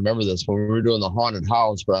 Rory might remember this when we were doing the haunted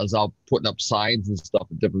house, but I was out putting up signs and stuff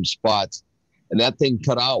at different spots. And that thing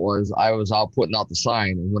cut out was I was out putting out the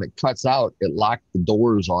sign, and when it cuts out, it locked the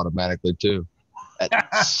doors automatically too.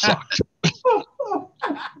 That sucked.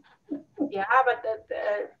 Yeah, but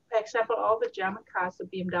for example, all the German cars, the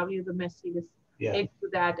BMW, the Mercedes, they do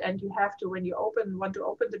that, and you have to, when you want to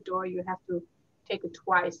open the door, you have to take it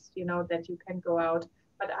twice, you know, that you can go out.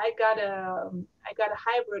 But I got a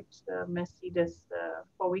hybrid Mercedes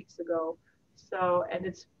 4 weeks ago, and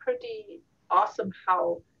it's pretty awesome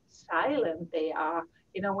how silent they are.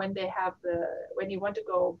 You know, when you want to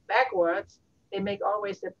go backwards, they make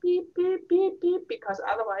always a beep, beep, beep, beep, because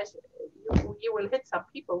otherwise you will hit some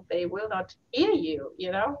people. They will not hear you,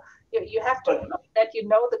 you know. You have to know that you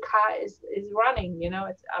know the car is running, you know.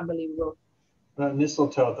 It's unbelievable.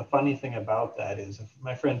 Mistletoe, the funny thing about that is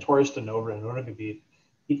my friend Torsten over in Nordgebiet,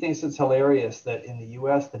 he thinks it's hilarious that in the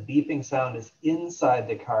US, the beeping sound is inside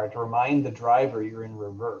the car to remind the driver you're in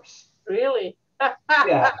reverse. Really?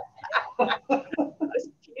 Yeah.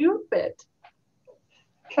 Stupid.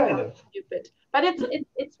 Kind of. Stupid. But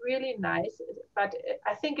it's really nice. But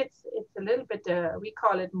I think it's a little bit, we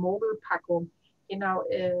call it Mobilpackung. You know,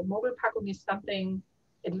 Mobilpackung is something,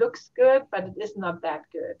 it looks good, but it is not that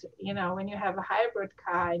good. You know, when you have a hybrid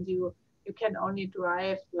car and you can only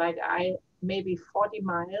drive like maybe 40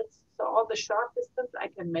 miles. So all the short distance I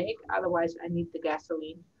can make, otherwise I need the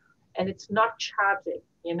gasoline. And it's not charging,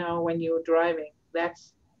 you know, when you're driving.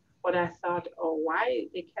 That's what I thought, oh, why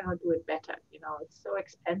they cannot do it better? You know, it's so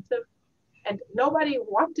expensive. And nobody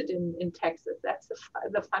wanted in Texas. That's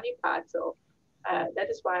the funny part. So that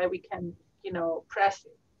is why we can, you know, press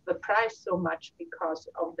the price so much because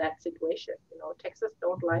of that situation. You know, Texas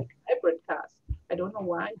don't like hybrid cars. I don't know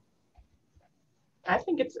why. I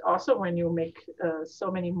think it's also when you make so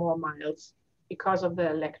many more miles because of the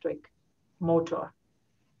electric motor.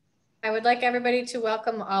 I would like everybody to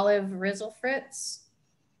welcome Olive Rizzle-Fritz,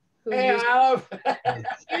 who Hey, Olive.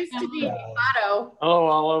 used to be Otto. Hello,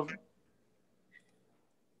 Olive.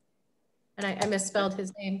 And I misspelled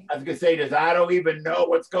his name. I was going to say, does Otto even know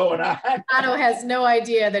what's going on? Otto has no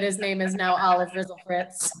idea that his name is now Olive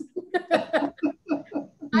Rizzle-Fritz. Hi,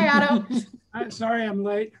 Otto. I'm sorry I'm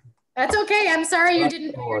late. That's okay. I'm sorry you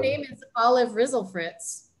didn't know your name is Olive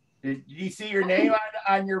Rizzle-Fritz. Did you see your name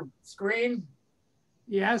on your screen?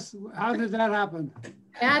 Yes. How did that happen?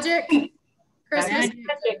 Magic. Christmas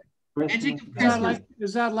magic.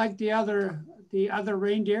 Is that like the other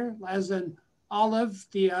reindeer, as in Olive,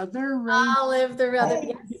 the other reindeer? Olive, the other.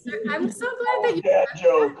 Yes, sir. I'm so glad that you.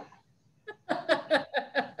 That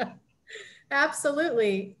joke.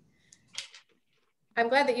 Absolutely. I'm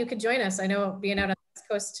glad that you could join us. I know being out on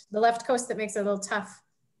the left coast, that makes it a little tough.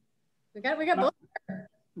 We got both.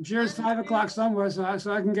 I'm sure it's 5 o'clock somewhere, so I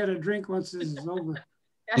can get a drink once this is over.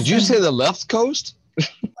 Did you say the left coast?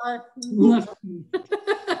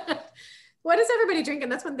 What is everybody drinking?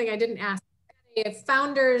 That's one thing I didn't ask.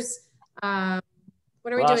 Founders, what are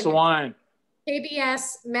we doing? Glass of wine.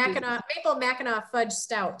 KBS Maple Mackinac Fudge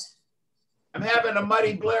Stout. I'm having a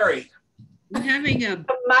Muddy Blairy. I'm having a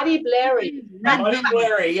Muddy Blairy. Muddy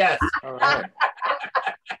Blairy, yes. All right.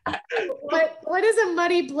 What is a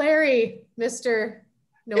Muddy Blairy, Mr.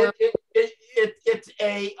 Noel? It's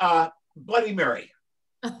a Bloody Mary.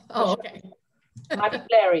 Oh, okay. Muddy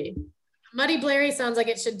Blairy. Muddy Blairy sounds like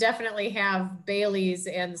it should definitely have Bailey's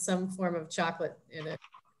and some form of chocolate in it.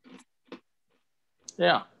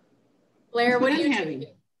 Yeah. Blair, what are you drinking?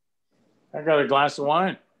 I got a glass of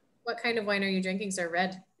wine. What kind of wine are you drinking, sir?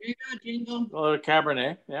 Red? Jingle. A little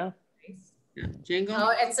Cabernet, yeah. Yeah, Jingle.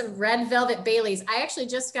 Oh, and some red velvet Baileys. I actually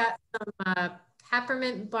just got some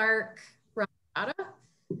peppermint bark Ramada.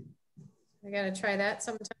 I gotta try that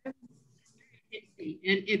sometime. And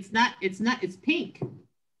it's pink.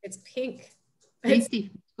 It's pink.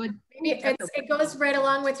 Tasty. Good. Maybe it goes right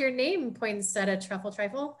along with your name, Poinsettia Truffle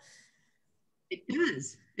Trifle. It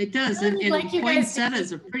does. It does. And like Poinsettia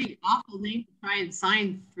is a pretty awful name to try and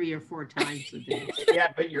sign 3 or 4 times a day.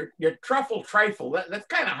 Yeah, but your truffle trifle, that's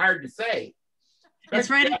kind of hard to say. It's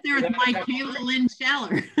right up there with my Kayla Lynn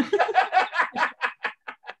Schaller.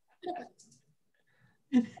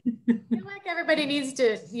 I feel like everybody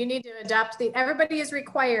you need to adopt everybody is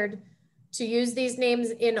required to use these names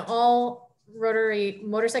in all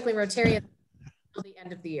motorcycling Rotarians until the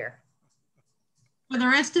end of the year. For the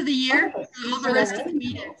rest of the year? All the rest of the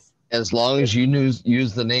meetings? As long as you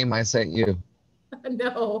use the name I sent you.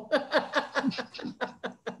 No.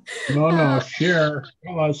 No, share.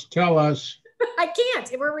 Tell us. I can't.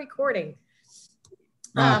 We're recording.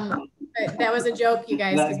 That was a joke, you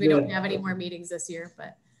guys, because we don't have any more meetings this year,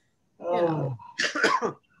 but you know.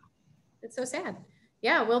 It's so sad.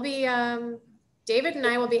 Yeah, we'll be David and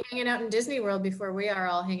I will be hanging out in Disney World before we are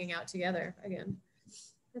all hanging out together again.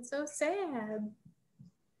 It's so sad.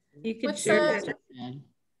 You could share that.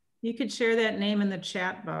 You could share that name in the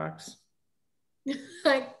chat box.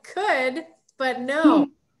 I could, but no.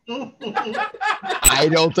 I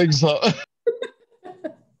don't think so.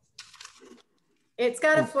 It's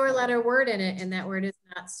got a 4-letter word in it, and that word is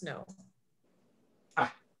not snow.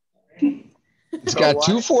 It's got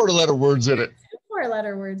 2 4-letter words in it. 2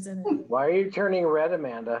 4-letter words in it. Why are you turning red,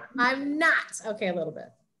 Amanda? I'm not. Okay, a little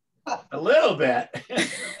bit. A little bit.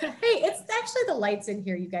 Hey, it's actually the lights in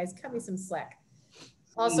here, you guys. Cut me some slack.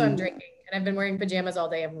 Also, I'm drinking, and I've been wearing pajamas all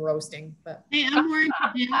day. I'm roasting, but. Hey, I'm wearing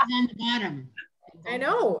pajamas on the bottom. I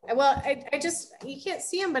know. Well, I just, you can't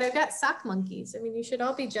see them, but I've got sock monkeys. I mean, you should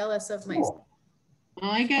all be jealous of my. Oh,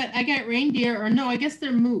 I got reindeer, or no, I guess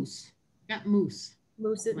they're moose. Got moose.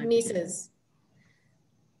 Mises.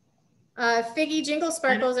 Figgy Jingle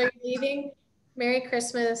Sparkles, are you leaving? Merry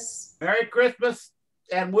Christmas. Merry Christmas,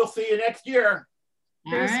 and we'll see you next year.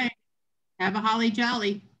 All right. Have a holly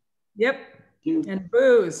jolly. Yep. And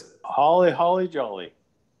booze. Holly jolly.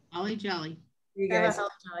 Holly jolly. You guys. Holly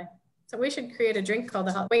jolly. So we should create a drink called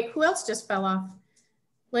the Holly. Wait, who else just fell off?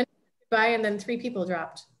 Linda, goodbye, and then 3 people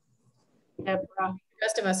dropped. Deborah. The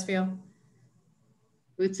rest of us feel.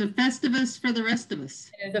 It's a Festivus for the rest of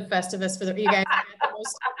us. It is a Festivus for you guys. I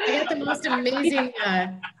got the most amazing.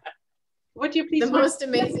 Would you please? The most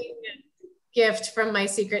amazing gift from my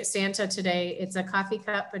Secret Santa today. It's a coffee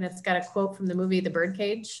cup, and it's got a quote from the movie The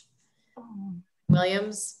Birdcage.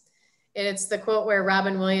 Williams. And it's the quote where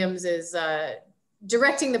Robin Williams is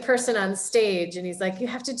directing the person on stage, and he's like, you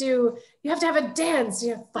have to have a dance.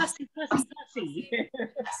 You know, fussy.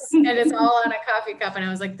 And it's all on a coffee cup. And I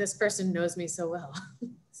was like, this person knows me so well.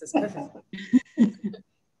 This is perfect.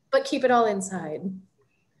 But keep it all inside.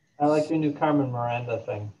 I like your new Carmen Miranda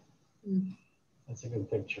thing. That's a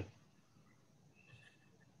good picture.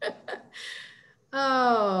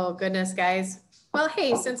 Oh, goodness, guys. Well,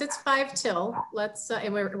 hey, since it's 5 till, let's,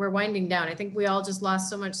 and we're winding down. I think we all just lost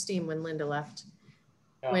so much steam when Linda left.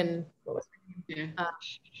 Yeah. When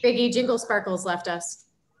Biggie Jingle Sparkles left us.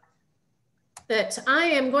 That I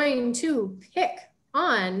am going to pick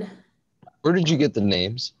on. Where did you get the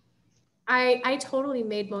names? I totally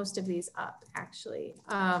made most of these up, actually.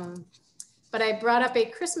 But I brought up a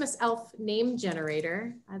Christmas elf name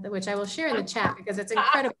generator, which I will share in the chat because it's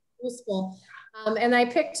incredibly useful. And I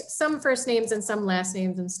picked some first names and some last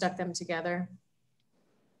names and stuck them together.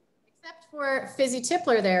 Except for Fizzy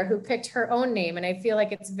Tippler there, who picked her own name, and I feel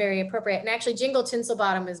like it's very appropriate. And actually, Jingle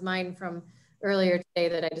Tinselbottom is mine from earlier today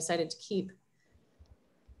that I decided to keep.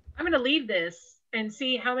 I'm going to leave this and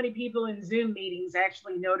see how many people in Zoom meetings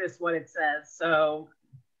actually notice what it says. So,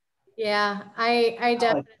 yeah, I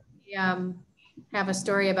definitely have a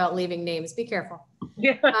story about leaving names. Be careful.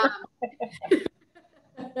 Yeah.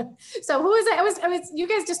 So who is it? I was. You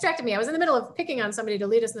guys distracted me. I was in the middle of picking on somebody to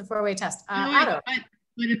lead us in the 4-way test. Otto.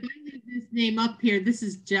 But if I leave this name up here, this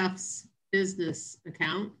is Jeff's business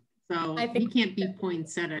account, so he can't be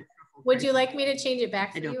poinsettia. Would you like me to change it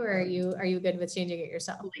back for you, or are you good with changing it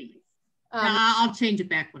yourself? Please. I'll change it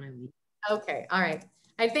back when I leave. Okay. All right.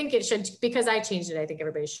 I think it should, because I changed it, I think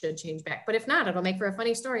everybody should change back. But if not, it'll make for a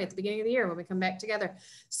funny story at the beginning of the year when we come back together.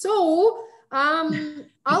 So, Olive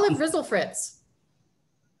Rizzlefritz.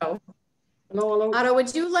 Hello. Otto,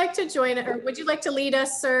 would you like to join, or would you like to lead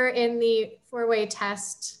us, sir, in the 4-way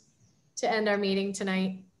test to end our meeting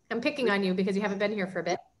tonight? I'm picking on you because you haven't been here for a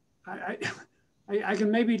bit. I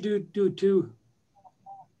can maybe do 2.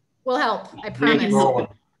 We'll help, I promise.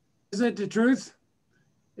 Is it the truth?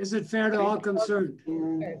 Is it fair to all concerned?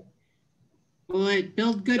 Will it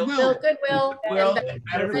build goodwill? Build goodwill.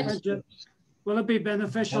 Will it be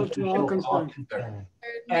beneficial to all concerned?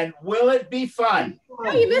 And will it be fun?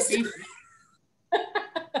 Oh, you missed it.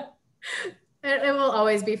 It will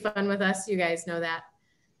always be fun with us. You guys know that.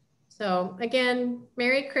 So again,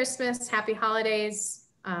 Merry Christmas, Happy Holidays.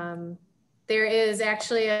 There is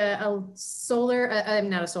actually a celestial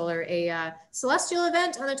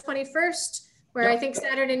event on the 21st where I think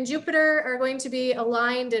Saturn and Jupiter are going to be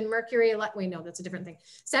aligned, and Mercury, wait, no, that's a different thing.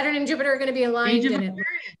 Saturn and Jupiter are going to be aligned.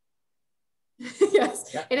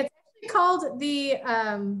 Yes, and it's actually called the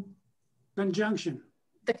conjunction.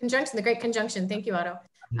 The conjunction, the Great Conjunction. Thank you, Otto.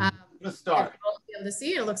 The star. You'll be able to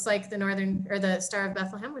see it looks like the northern, or the Star of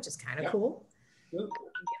Bethlehem, which is kind of cool. It'll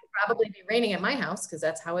probably be raining at my house because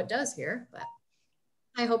that's how it does here. But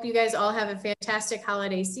I hope you guys all have a fantastic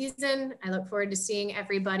holiday season. I look forward to seeing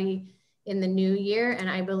everybody in the new year, and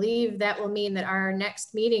I believe that will mean that our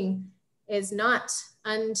next meeting is not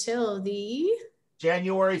until the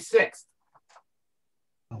January 6th.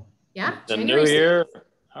 Yeah. The January new 6th. year.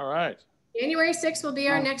 All right. January 6th will be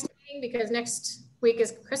our next meeting because next week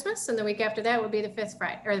is Christmas and the week after that will be the 5th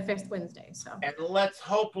Friday or the 5th Wednesday. So. And let's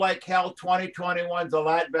hope like hell 2021's a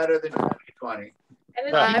lot better than 2020.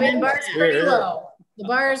 I mean, the bar is pretty low. The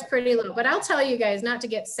bar is pretty low. But I'll tell you guys, not to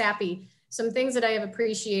get sappy, some things that I have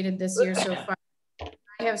appreciated this year so far.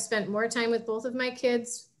 I have spent more time with both of my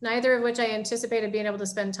kids, neither of which I anticipated being able to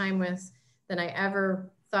spend time with than I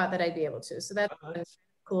ever thought that I'd be able to. So that's a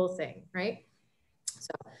cool thing, right?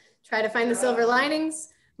 So try to find the silver linings.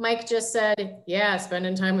 Mike just said, yeah,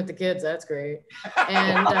 spending time with the kids, that's great.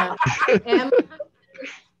 And spending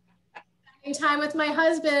time with my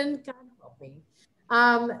husband, God help me.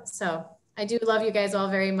 So I do love you guys all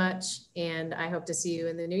very much, and I hope to see you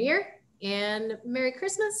in the new year. And Merry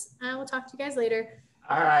Christmas. I will talk to you guys later.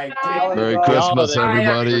 All right. Merry Christmas,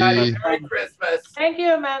 everybody. Merry Christmas. Thank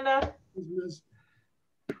you, Amanda. Christmas.